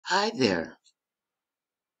Hi there.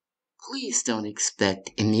 Please don't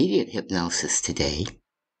expect immediate hypnosis today,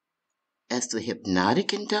 as the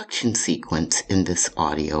hypnotic induction sequence in this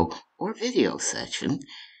audio or video session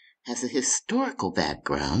has a historical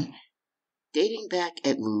background dating back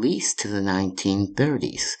at least to the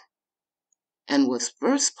 1930s and was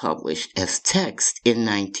first published as text in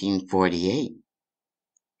 1948.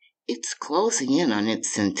 It's closing in on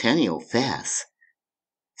its centennial fast,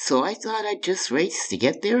 so I thought I'd just race to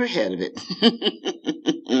get there ahead of it.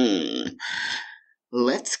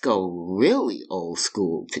 Let's go really old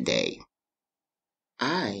school today.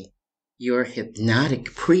 I, your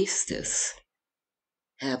hypnotic priestess,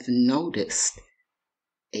 have noticed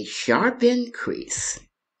a sharp increase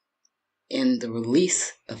in the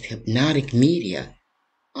release of hypnotic media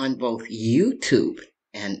on both YouTube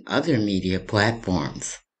and other media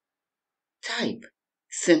platforms. Type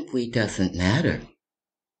simply doesn't matter.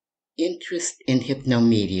 Interest in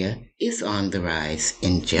hypnomedia is on the rise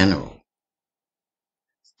in general.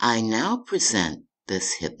 I now present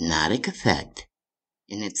this hypnotic effect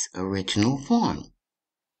in its original form,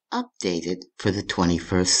 updated for the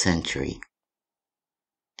 21st century.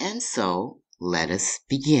 And so, let us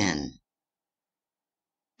begin.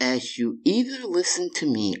 As you either listen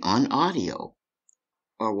to me on audio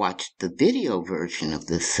or watch the video version of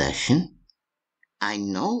this session, I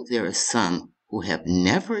know there are some who have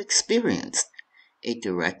never experienced a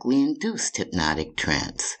directly induced hypnotic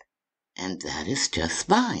trance, and that is just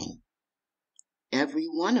fine. Every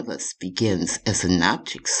one of us begins as an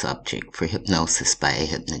object subject for hypnosis by a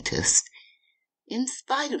hypnotist, in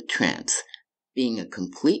spite of trance being a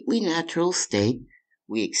completely natural state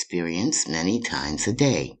we experience many times a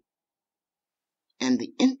day. And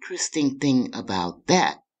the interesting thing about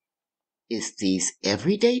that is these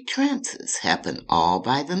everyday trances happen all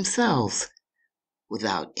by themselves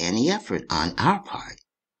without any effort on our part.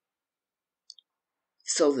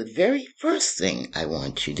 So the very first thing I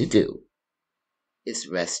want you to do is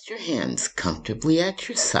rest your hands comfortably at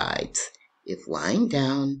your sides if lying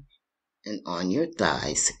down and on your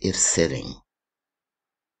thighs if sitting.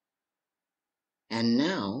 And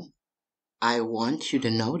now I want you to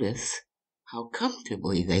notice how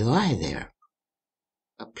comfortably they lie there,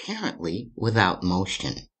 apparently without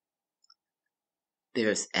motion.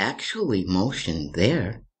 There's actually motion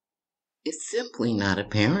there. It's simply not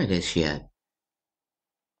apparent as yet.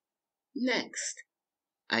 Next,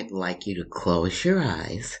 I'd like you to close your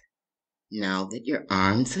eyes now that your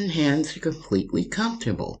arms and hands are completely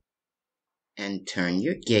comfortable, and turn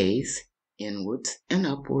your gaze inwards and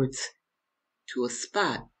upwards to a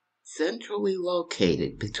spot centrally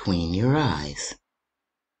located between your eyes.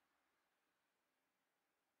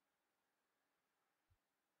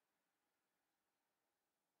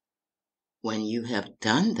 When you have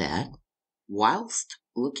done that, whilst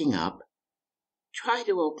looking up, try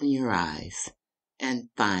to open your eyes and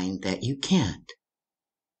find that you can't.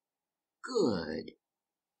 Good.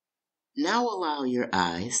 Now allow your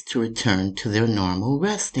eyes to return to their normal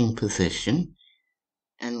resting position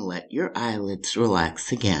and let your eyelids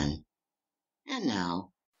relax again. And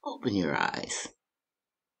now open your eyes.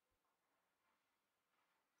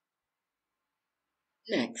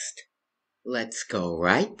 Next, let's go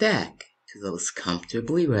right back to those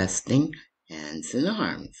comfortably resting hands and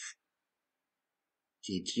arms.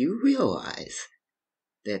 Did you realize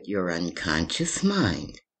that your unconscious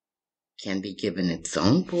mind can be given its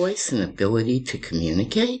own voice and ability to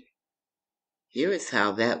communicate? Here is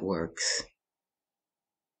how that works.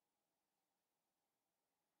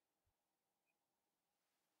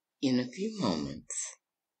 In a few moments,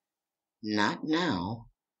 not now,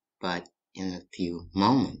 but in a few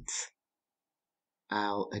moments,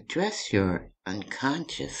 I'll address your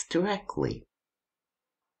unconscious directly,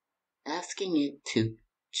 asking it to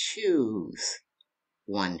choose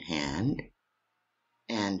one hand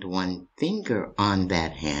and one finger on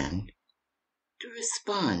that hand to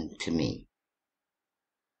respond to me.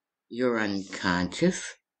 Your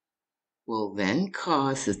unconscious will then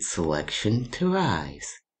cause its selection to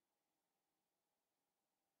rise.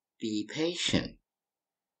 Be patient.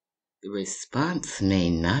 The response may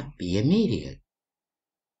not be immediate.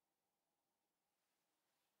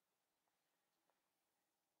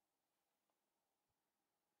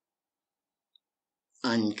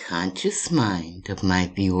 Unconscious mind of my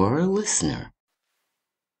viewer or listener,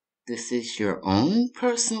 this is your own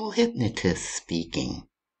personal hypnotist speaking.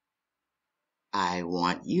 I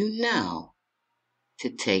want you now to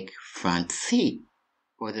take front seat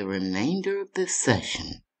for the remainder of this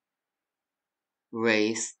session.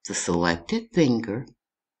 Raise the selected finger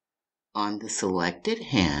on the selected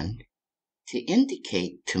hand to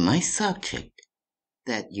indicate to my subject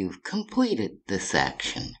that you've completed this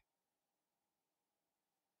action.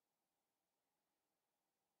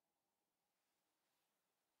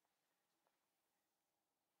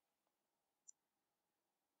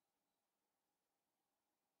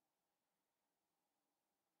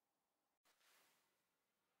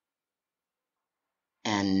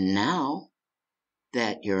 And now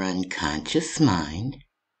that your unconscious mind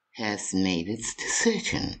has made its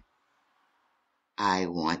decision, I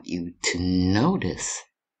want you to notice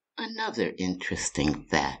another interesting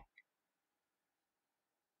fact.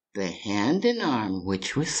 The hand and arm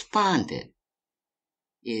which responded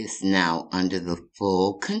is now under the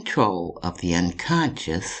full control of the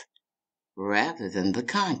unconscious rather than the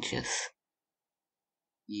conscious.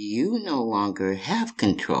 You no longer have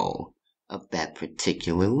control of that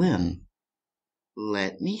particular limb.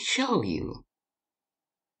 Let me show you.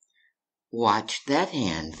 Watch that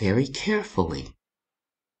hand very carefully.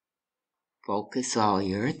 Focus all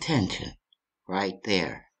your attention right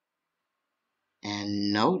there.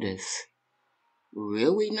 And notice,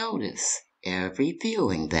 really notice every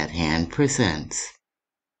feeling that hand presents.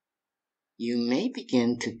 You may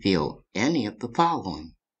begin to feel any of the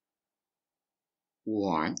following: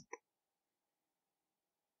 warmth,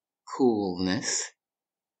 coolness,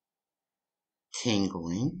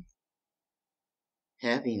 tingling,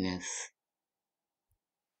 heaviness.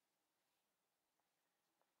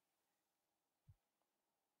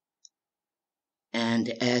 And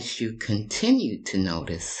as you continue to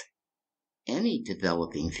notice any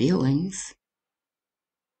developing feelings,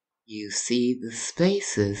 you see the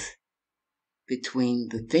spaces between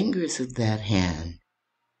the fingers of that hand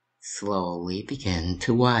slowly begin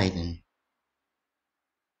to widen.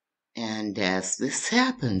 And as this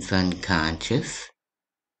happens unconscious,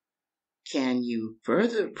 can you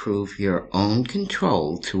further prove your own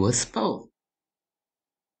control to us both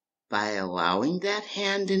by allowing that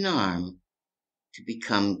hand and arm to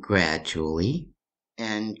become gradually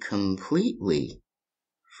and completely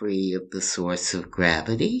free of the source of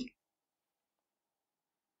gravity?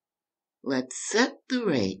 Let's set the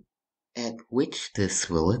rate at which this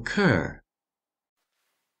will occur.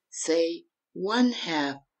 Say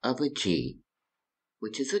 1/2 of a G,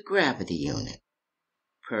 which is a gravity unit,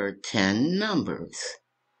 per 10 numbers.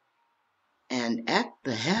 And at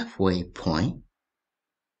the halfway point,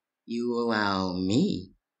 you allow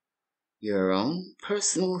me, your own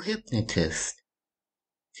personal hypnotist,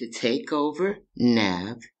 to take over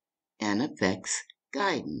nav and effects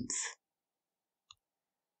guidance.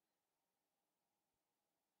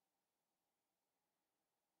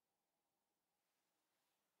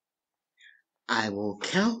 I will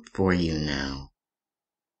count for you now.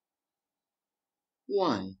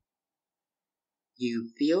 1.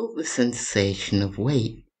 You feel the sensation of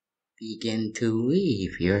weight begin to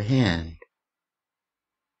leave your hand.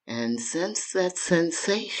 And since that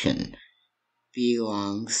sensation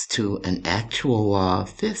belongs to an actual law of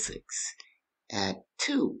physics at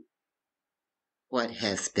 2, what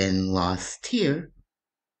has been lost here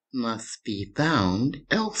must be found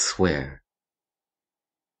elsewhere.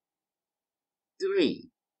 3.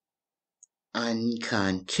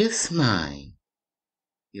 Unconscious mind,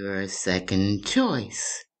 your second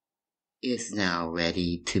choice, is now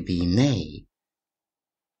ready to be made.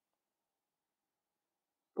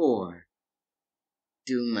 4.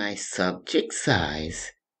 Do my subject's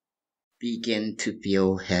eyes begin to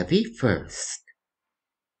feel heavy first?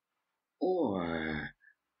 Or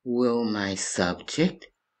will my subject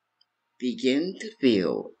begin to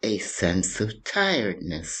feel a sense of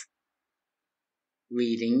tiredness,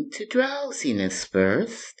 leading to drowsiness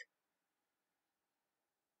first?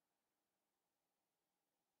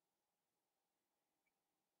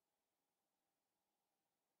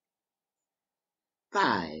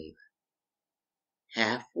 5.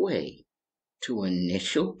 Halfway to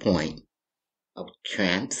initial point of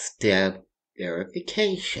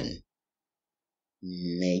trance-verification.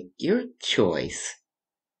 Make your choice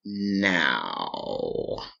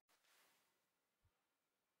now.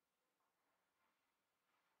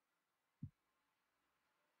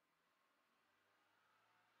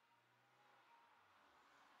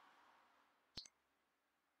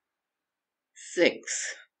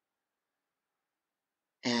 Six.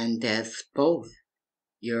 And as both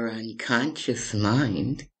your unconscious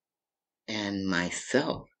mind and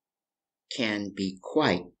myself can be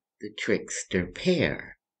quite the trickster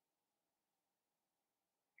pair.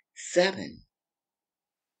 7.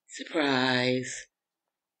 Surprise!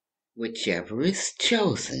 Whichever is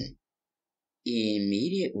chosen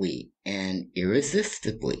immediately and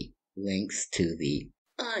irresistibly links to the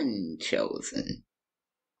unchosen.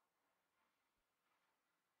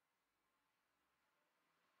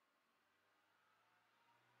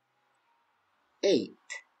 8.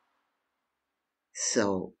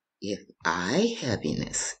 So if eye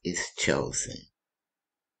heaviness is chosen,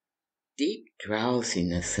 deep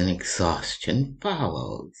drowsiness and exhaustion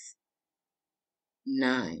follows.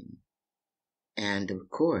 9. And of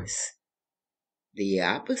course, the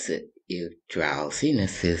opposite if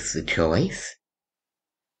drowsiness is the choice.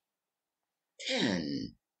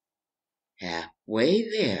 10. Halfway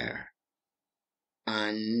there,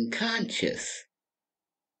 unconscious.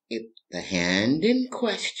 If the hand in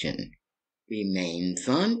question remains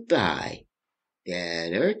on thigh,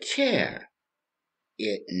 bed or chair,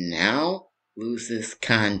 it now loses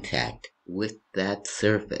contact with that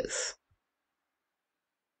surface.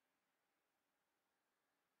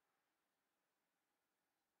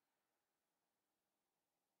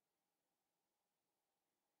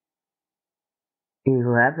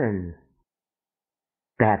 "11.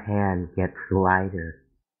 That hand gets lighter,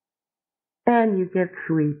 and you get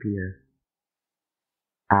sleepier.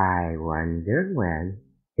 I wonder when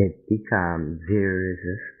it becomes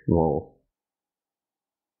irresistible.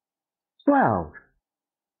 12.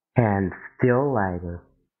 Hand still lighter,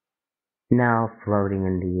 now floating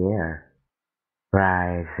in the air,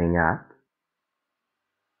 rising up.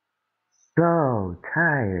 So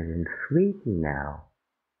tired and sleepy now,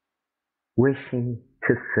 wishing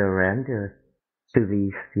to surrender to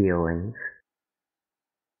these feelings.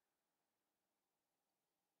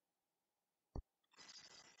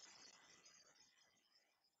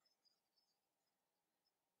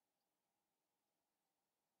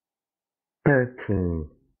 "13.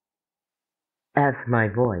 As my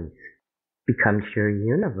voice becomes your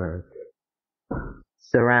universe,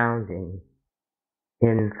 surrounding,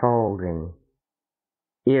 enfolding,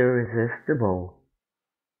 irresistible,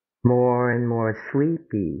 more and more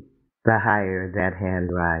sleepy the higher that hand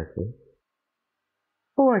rises.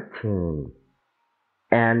 14.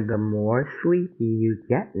 And the more sleepy you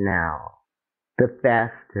get now, the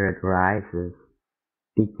faster it rises,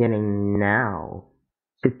 beginning now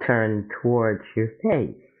to turn towards your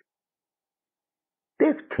face.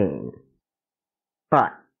 15.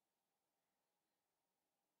 But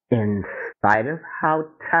in spite of how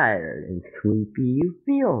tired and sleepy you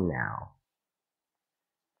feel now,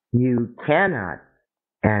 you cannot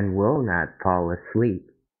and will not fall asleep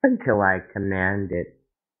until I command it.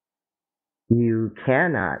 You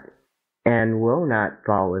cannot and will not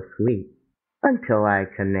fall asleep until I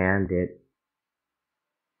command it.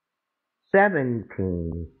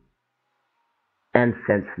 17. And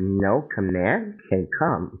since no command can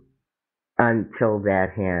come until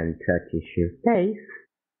that hand touches your face,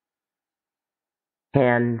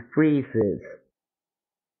 hand freezes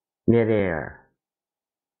midair.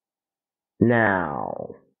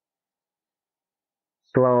 Now,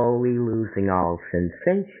 slowly losing all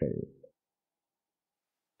sensation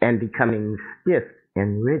and becoming stiff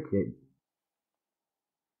and rigid,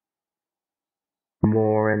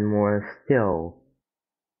 more and more still,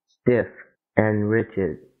 stiff and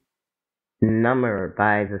rigid, number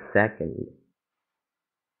by the second.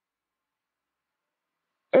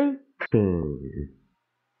 18.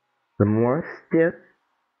 The more stiff,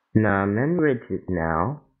 numb, and rigid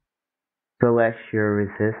now, the less your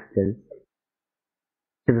resistance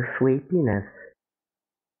to the sleepiness.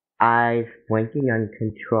 Eyes blinking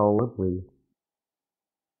uncontrollably,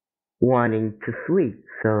 wanting to sleep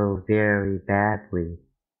so very badly,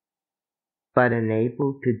 but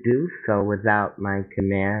unable to do so without my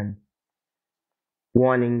command.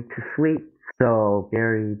 Wanting to sleep so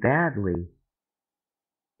very badly,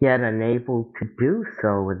 yet unable to do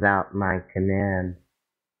so without my command.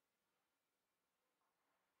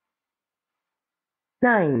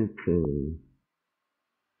 19.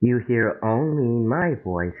 You hear only my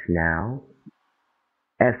voice now,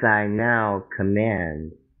 as I now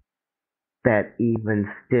command that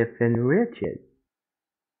even stiff and rigid,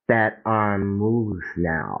 that arm moves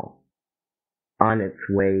now, on its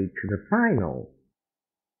way to the final.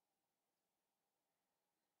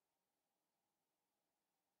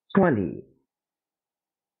 20.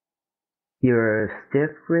 Your stiff,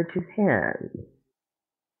 rigid hand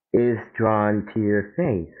is drawn to your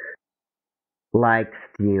face, like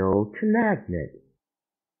steel to magnet.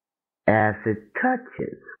 As it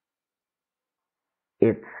touches,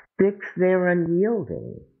 it sticks there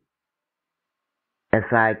unyielding, as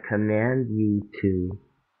I command you to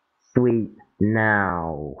sleep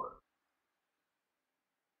now.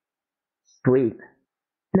 Sleep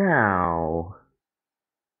now.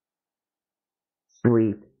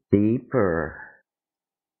 Sleep deeper,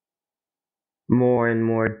 more and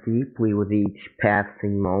more deeply with each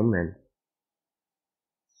passing moment.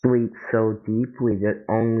 Sleep so deeply that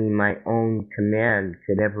only my own command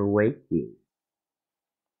could ever wake you.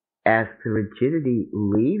 As the rigidity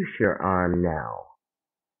leaves your arm now,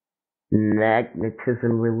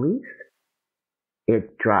 magnetism release,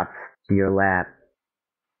 it drops to your lap,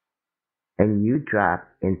 and you drop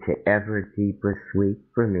into ever deeper sleep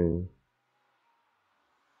for me.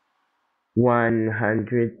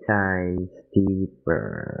 100 times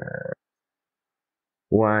deeper.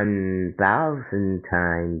 1,000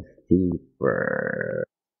 times deeper.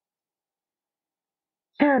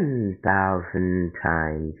 10,000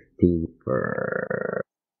 times deeper.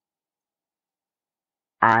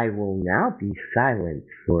 I will now be silent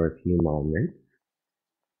for a few moments,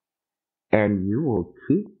 and you will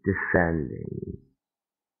keep descending.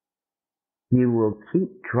 You will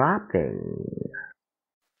keep dropping.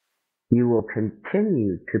 You will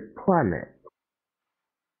continue to plummet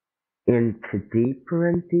into deeper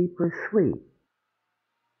and deeper sleep.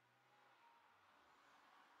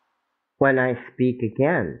 When I speak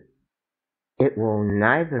again, it will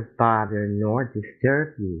neither bother nor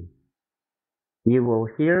disturb you. You will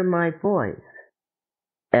hear my voice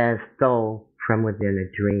as though from within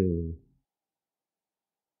a dream.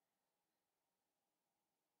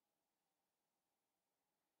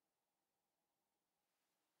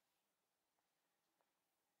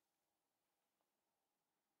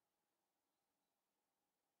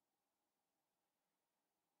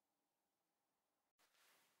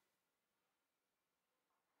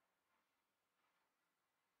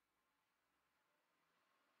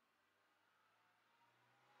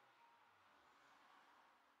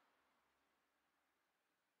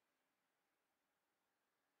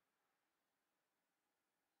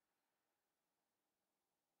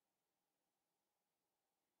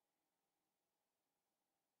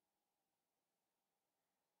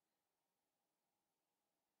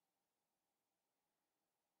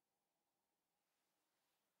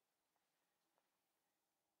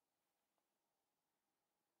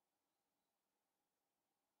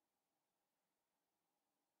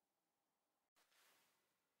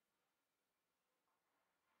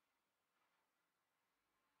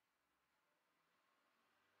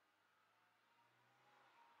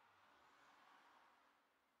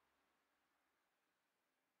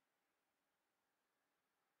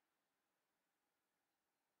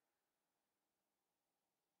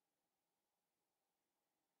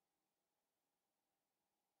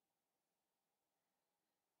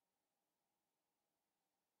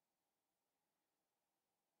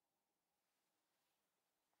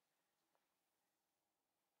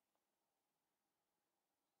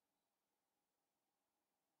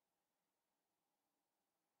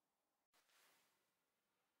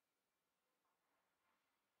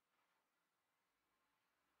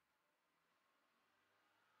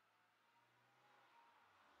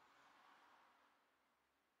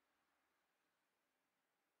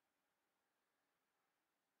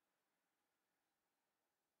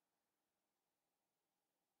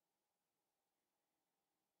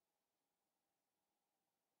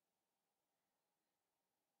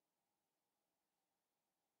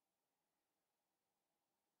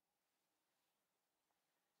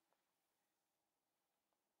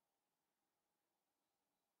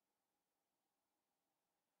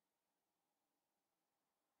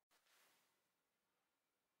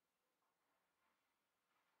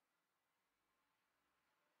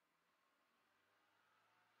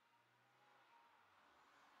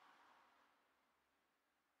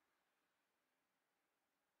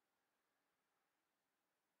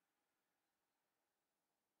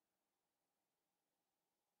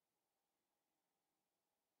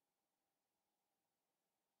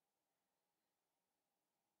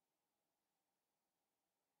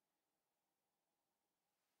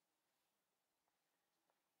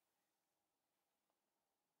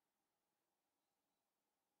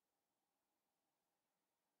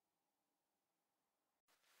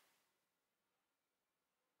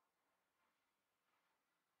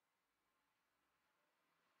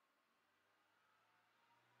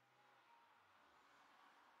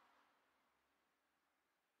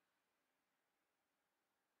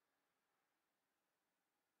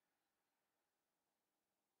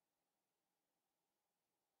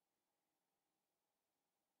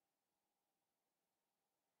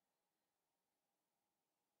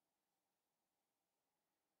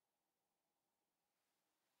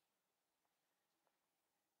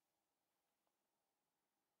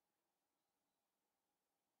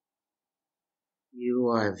 You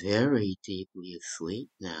are very deeply asleep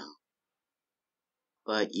now,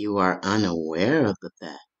 but you are unaware of the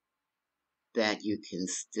fact that you can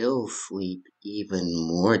still sleep even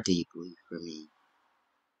more deeply for me.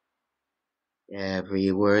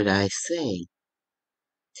 Every word I say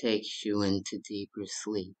takes you into deeper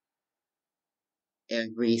sleep.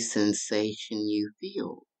 every sensation you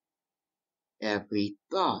feel, every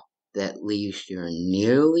thought that leaves your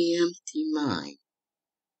nearly empty mind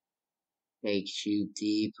takes you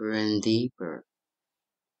deeper and deeper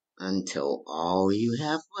until all you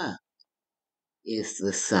have left is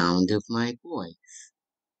the sound of my voice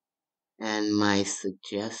and my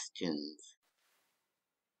suggestions,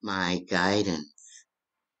 my guidance,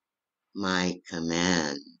 my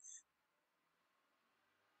commands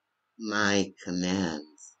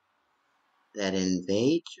that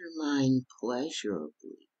invade your mind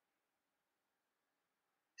pleasurably,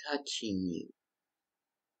 touching you,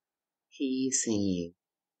 teasing you,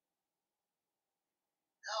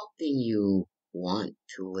 helping you want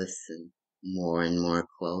to listen more and more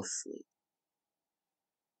closely.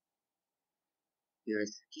 Your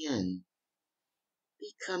skin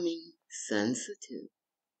becoming sensitive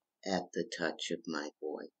at the touch of my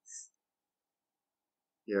voice.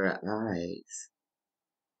 Your eyes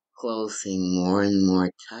closing more and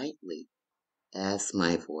more tightly as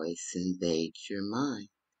my voice invades your mind.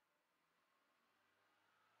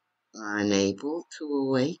 Unable to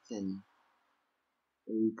awaken,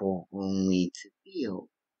 able only to feel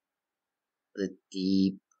the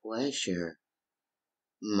deep pleasure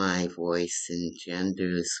my voice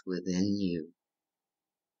engenders within you,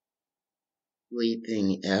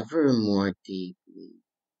 sleeping ever more deeply,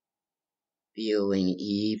 feeling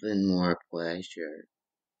even more pleasure,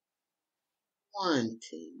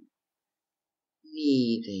 wanting,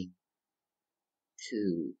 needing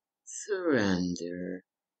to surrender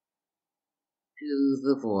to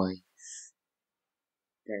the voice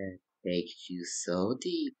that takes you so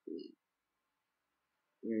deeply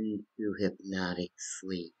into hypnotic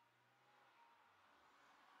sleep.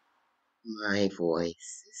 My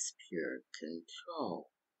voice is pure control.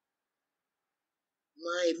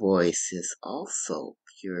 My voice is also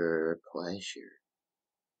pure pleasure.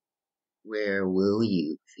 Where will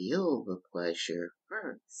you feel the pleasure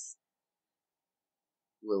first?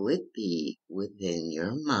 Will it be within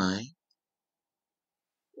your mind,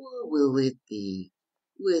 or will it be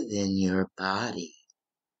within your body?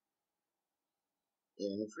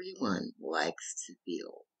 Everyone likes to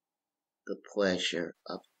feel the pleasure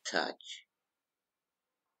of touch.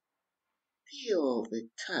 Feel the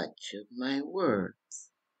touch of my words,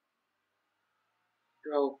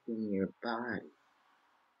 stroking your body,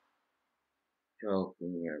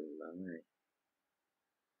 stroking your mind.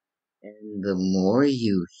 And the more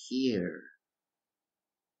you hear,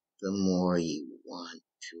 the more you want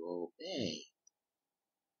to obey.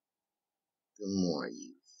 The more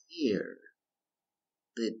you hear,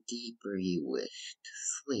 the deeper you wish to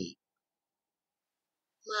sleep.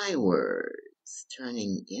 My words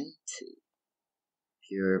turning into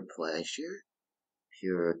pure pleasure,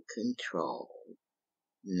 pure control.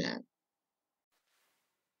 Now,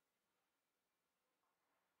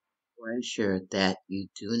 pleasure that you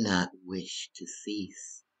do not wish to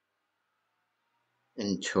cease.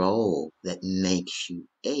 Control that makes you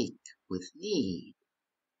ache with need.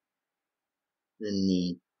 The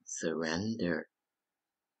need to surrender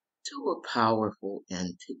to a powerful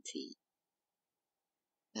entity.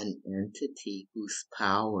 An entity whose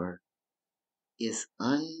power is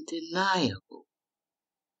undeniable.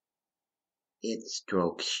 It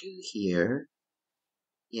strokes you here,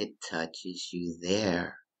 it touches you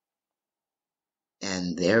there,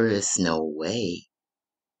 and there is no way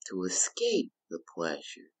to escape the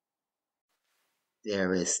pleasure.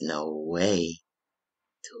 There is no way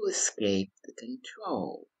to escape the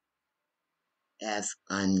control. As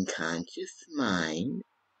unconscious mind,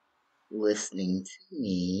 listening to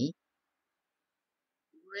me,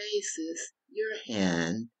 raises your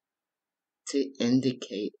hand to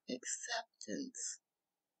indicate acceptance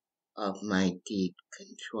of my deep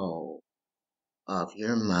control of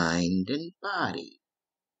your mind and body.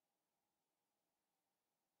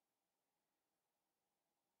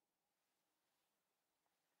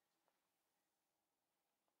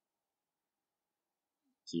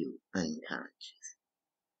 You unconscious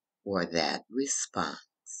for that response.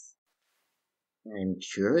 I'm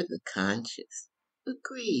sure the conscious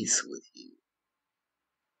agrees with you.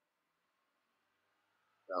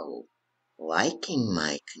 So, liking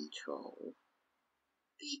my control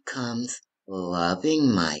becomes loving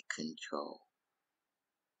my control.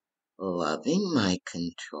 Loving my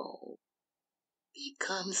control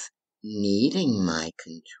becomes needing my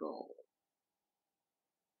control.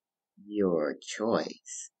 Your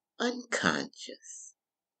choice, unconscious,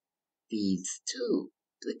 feeds to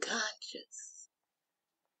the conscious,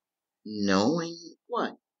 knowing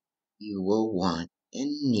what you will want and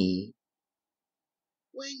need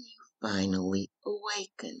when you finally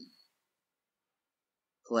awaken.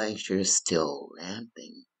 pleasure still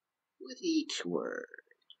ramping with each word,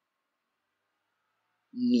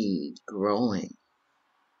 need growing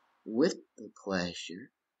with the pleasure,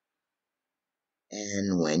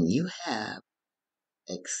 and when you have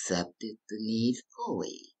accepted the need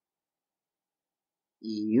fully,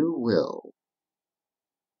 you will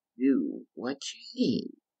do what you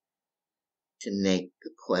need to make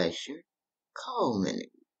the pleasure culminate.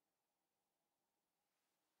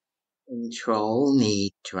 Control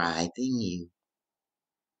need driving you,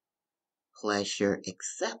 pleasure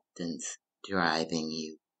acceptance driving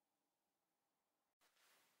you.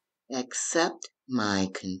 Accept my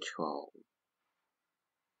control.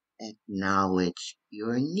 Acknowledge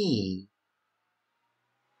your need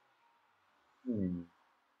and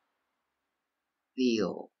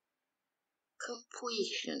feel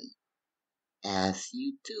completion as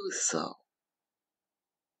you do so.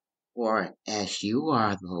 For as you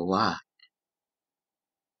are the lock,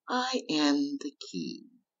 I am the key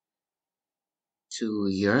to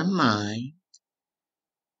your mind,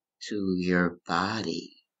 to your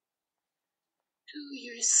body, to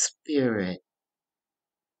your spirit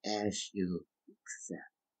as you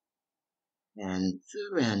accept and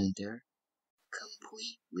surrender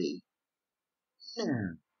completely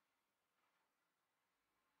now,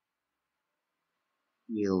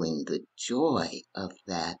 feeling the joy of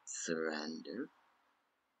that surrender,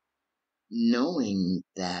 knowing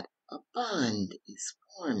that a bond is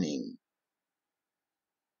forming,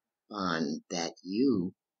 bond that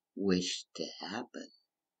you wish to happen,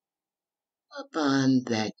 a bond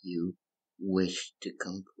that you wish to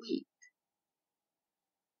complete.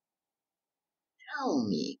 Tell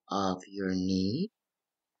me of your need.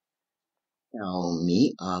 Tell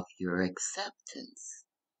me of your acceptance.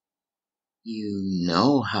 You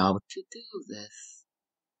know how to do this,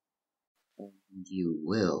 and you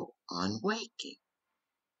will on waking.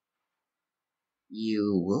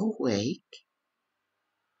 You will wake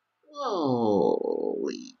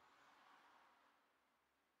slowly,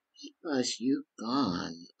 because you've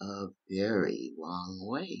gone a very long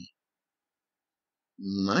way,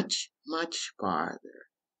 much, much farther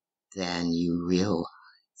than you realize.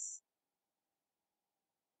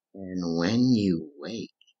 And when you wake,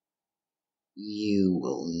 you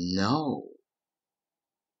will know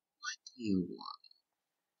what you want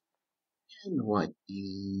and what you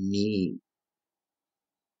need.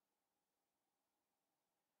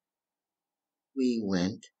 We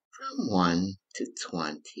went from 1 to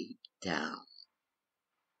 20 down.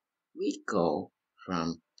 We go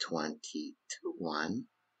from 20 to 1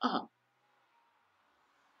 up.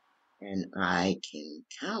 And I can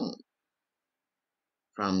count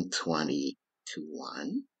from 20 to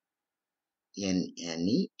 1 in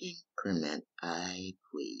any increment I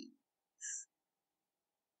please,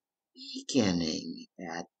 beginning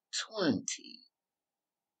at 20,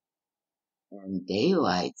 and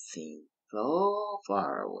daylight seems so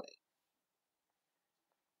far away,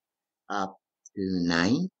 up to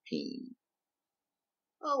 19,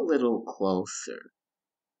 a little closer,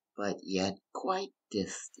 but yet quite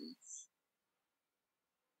distant,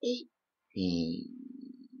 18,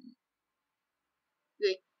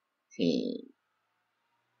 16,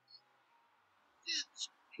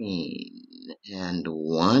 15, and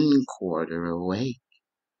 1/4 awake,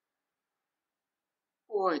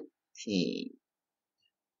 14,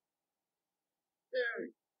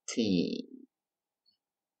 13,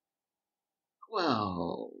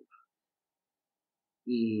 12,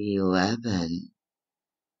 11,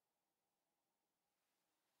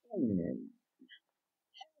 10,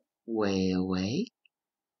 way awake,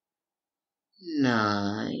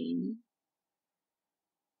 9,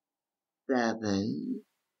 7,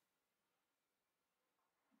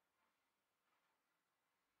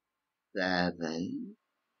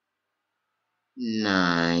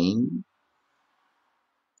 9,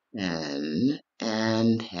 10,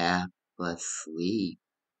 and half asleep,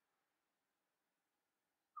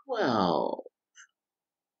 12,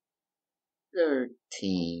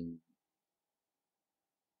 13,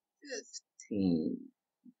 15,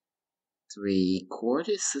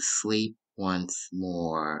 3/4 asleep once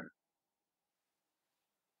more,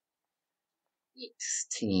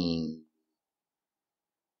 16,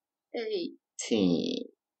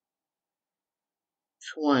 18,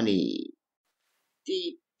 20,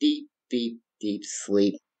 deep, deep, deep, deep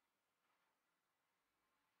sleep,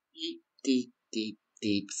 deep, deep, deep,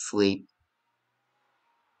 deep sleep,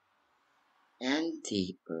 and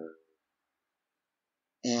deeper,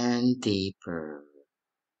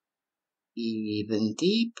 even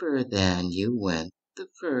deeper than you went the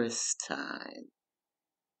first time.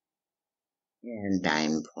 And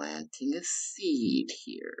I'm planting a seed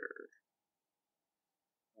here.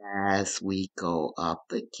 As we go up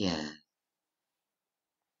again,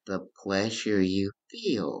 the pleasure you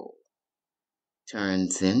feel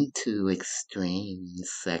turns into extreme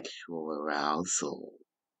sexual arousal.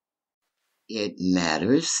 It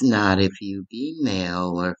matters not if you be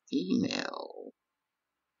male or female.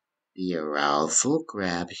 The arousal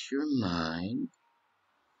grabs your mind.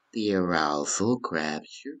 The arousal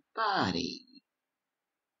grabs your body.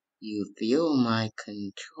 You feel my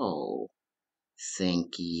control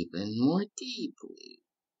sink even more deeply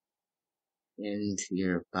into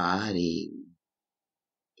your body,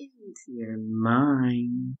 into your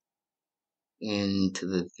mind, into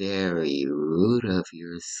the very root of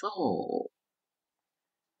your soul,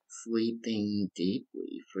 sleeping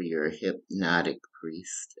deeply for your hypnotic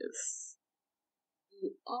priestess,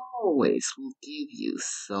 who always will give you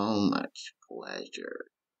so much pleasure.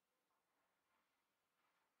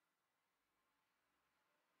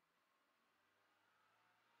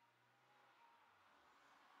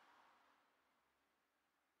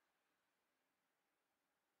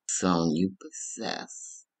 So you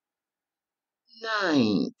possess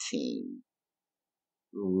 19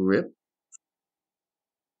 ripriments.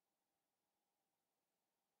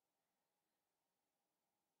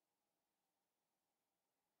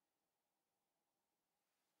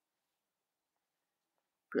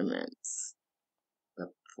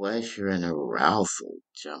 The pleasure and arousal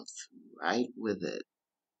jumps right with it.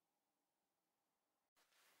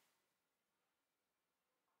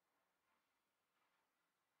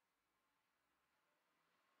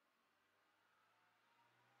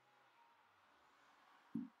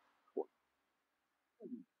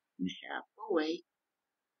 Half awake,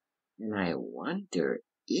 and I wonder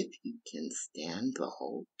if you can stand the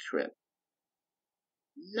whole trip.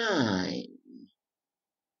 9.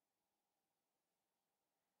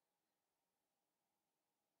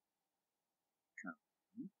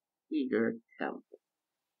 Come to your temple.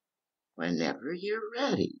 Whenever you're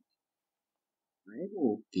ready, I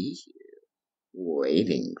will be here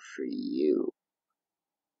waiting for you.